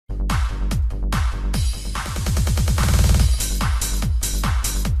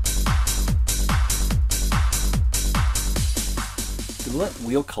Roulette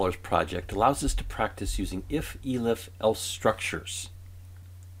Wheel Colors project allows us to practice using if, elif, else structures.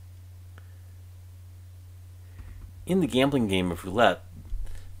 In the gambling game of roulette,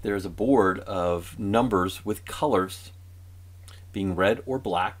 there is a board of numbers with colors being red or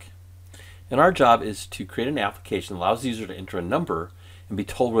black. And our job is to create an application that allows the user to enter a number and be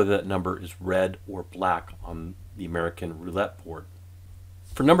told whether that number is red or black on the American roulette board.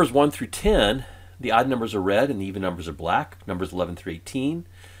 For numbers 1 through 10, the odd numbers are red and the even numbers are black. Numbers 11 through 18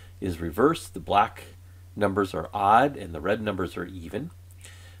 is reversed. The black numbers are odd and the red numbers are even.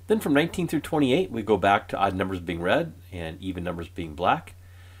 Then from 19 through 28, we go back to odd numbers being red and even numbers being black.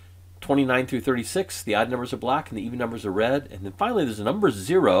 29 through 36, the odd numbers are black and the even numbers are red. And then finally there's a number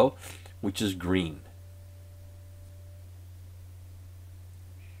 0, which is green.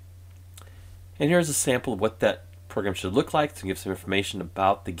 And here's a sample of what that program should look like to give some information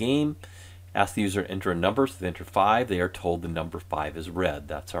about the game. Ask the user to enter a number, so they enter 5. They are told the number 5 is red.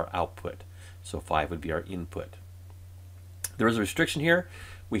 That's our output. So 5 would be our input. There is a restriction here.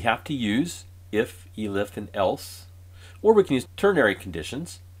 We have to use if, elif, and else, or we can use ternary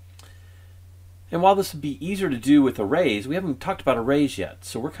conditions. And while this would be easier to do with arrays, we haven't talked about arrays yet.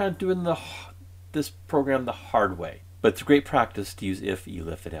 So we're kind of doing this program the hard way. But it's a great practice to use if,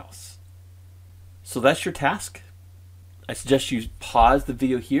 elif, and else. So that's your task. I suggest you pause the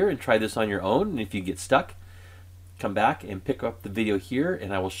video here and try this on your own. And if you get stuck, come back and pick up the video here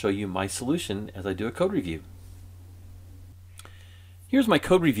and I will show you my solution as I do a code review. Here's my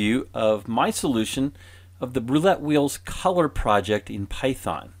code review of my solution of the Roulette Wheels Color project in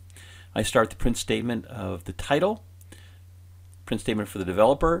Python. I start the print statement of the title, print statement for the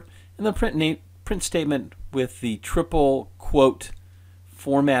developer, and the print statement with the triple quote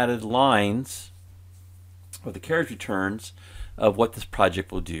formatted lines or the carriage returns of what this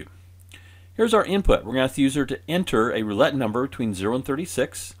project will do. Here's our input. We're going to ask the user to enter a roulette number between 0 and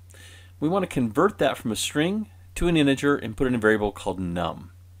 36. We want to convert that from a string to an integer and put it in a variable called num.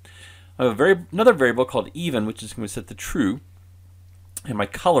 I have another variable called even, which is going to set to true, and my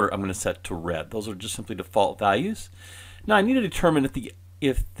color I'm going to set to red. Those are just simply default values. Now I need to determine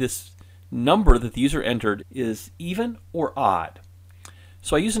if this number that the user entered is even or odd.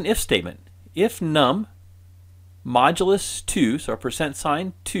 So I use an if statement. If num modulus 2, so our percent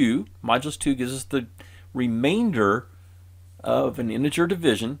sign 2, modulus 2 gives us the remainder of an integer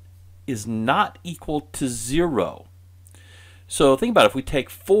division, is not equal to 0. So think about it. If we take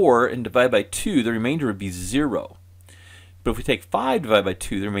 4 and divide by 2, the remainder would be 0. But if we take 5 divided by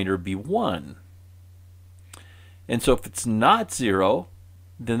 2, the remainder would be 1. And so if it's not 0,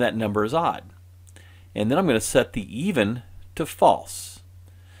 then that number is odd. And then I'm going to set the even to false.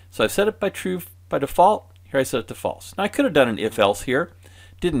 So I've set it by true by default. Here I set it to false. Now I could have done an if else here.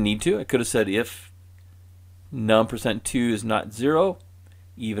 Didn't need to. I could have said if num percent 2 is not 0,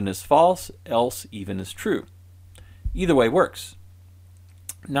 even is false, else even is true. Either way works.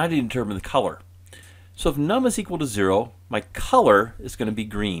 Now I need to determine the color. So if num is equal to 0, my color is going to be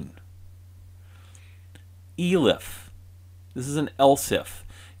green. Elif. This is an else if.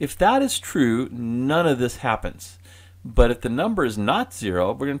 If that is true, none of this happens. But if the number is not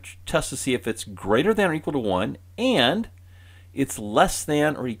 0, we're going to test to see if it's greater than or equal to 1 and it's less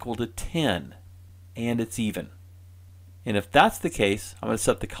than or equal to 10 and it's even. And if that's the case, I'm going to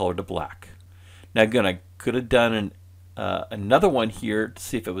set the color to black. Now again, I could have done another one here to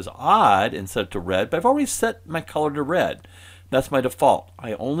see if it was odd and set it to red, but I've already set my color to red. That's my default.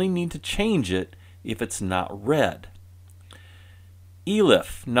 I only need to change it if it's not red.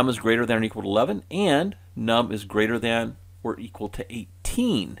 Elif, num is greater than or equal to 11 and num is greater than or equal to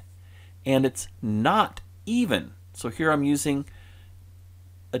 18 and it's not even. So here I'm using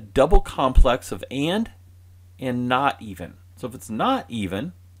a double complex of and not even. So if it's not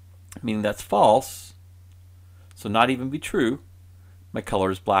even, meaning that's false, so not even be true, my color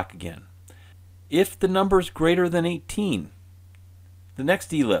is black again. If the number is greater than 18, the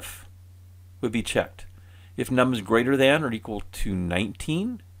next elif would be checked. If num is greater than or equal to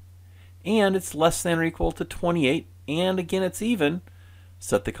 19 and it's less than or equal to 28 and again it's even,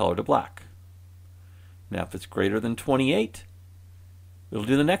 set the color to black. Now if it's greater than 28, it'll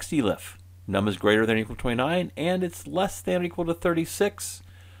do the next elif. Num is greater than or equal to 29 and it's less than or equal to 36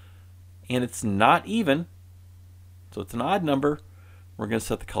 and it's not even, so it's an odd number, we're going to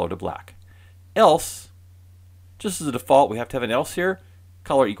set the color to black. Else, just as a default, we have to have an else here,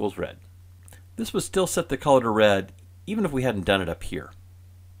 color equals red. This would still set the color to red even if we hadn't done it up here.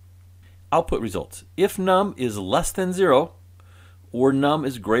 Output results. If num is less than 0 or num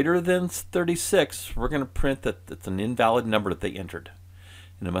is greater than 36, we're going to print that it's an invalid number that they entered.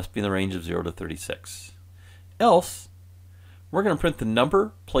 And it must be in the range of 0 to 36. Else, We're going to print the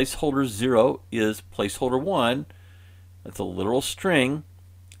number. Placeholder 0 is placeholder 1. That's a literal string.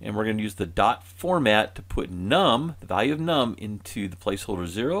 And we're going to use the dot format to put num, the value of num, into the placeholder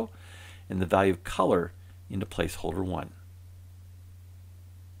 0 and the value of color into placeholder 1.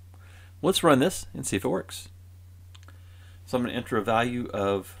 Let's run this and see if it works. So I'm going to enter a value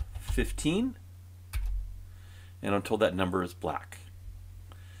of 15, and I'm told that number is black.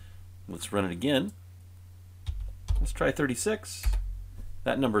 Let's run it again. Let's try 36.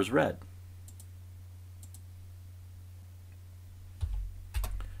 That number is red.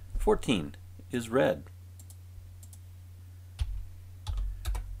 14 is red.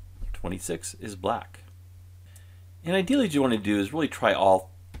 26 is black. And ideally what you want to do is really try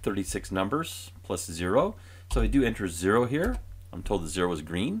all 36 numbers plus 0. So I do enter 0 here. I'm told the 0 is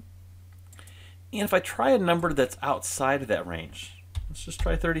green. And if I try a number that's outside of that range, let's just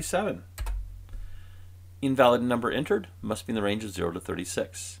try 37. Invalid number entered must be in the range of 0 to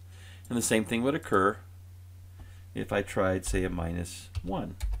 36. And the same thing would occur if I tried, say, a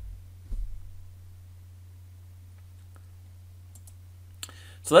 -1.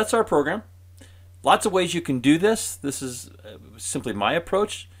 So that's our program. Lots of ways you can do this. This is simply my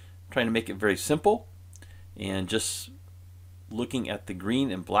approach, trying to make it very simple and just looking at the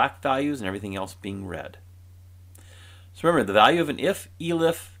green and black values and everything else being red. So remember, the value of an if,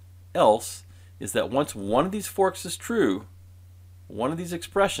 elif, else is that once one of these forks is true, one of these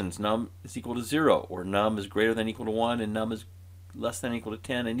expressions, num is equal to 0, or num is greater than or equal to 1, and num is less than or equal to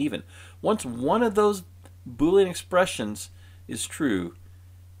 10, and even. Once one of those Boolean expressions is true,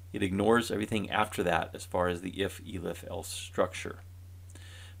 it ignores everything after that as far as the if, elif, else structure.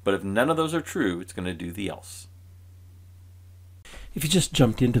 But if none of those are true, it's going to do the else. If you just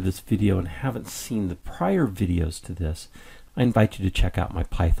jumped into this video and haven't seen the prior videos to this, I invite you to check out my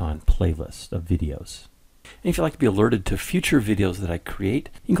Python playlist of videos. And if you'd like to be alerted to future videos that I create,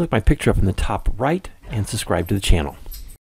 you can click my picture up in the top right and subscribe to the channel.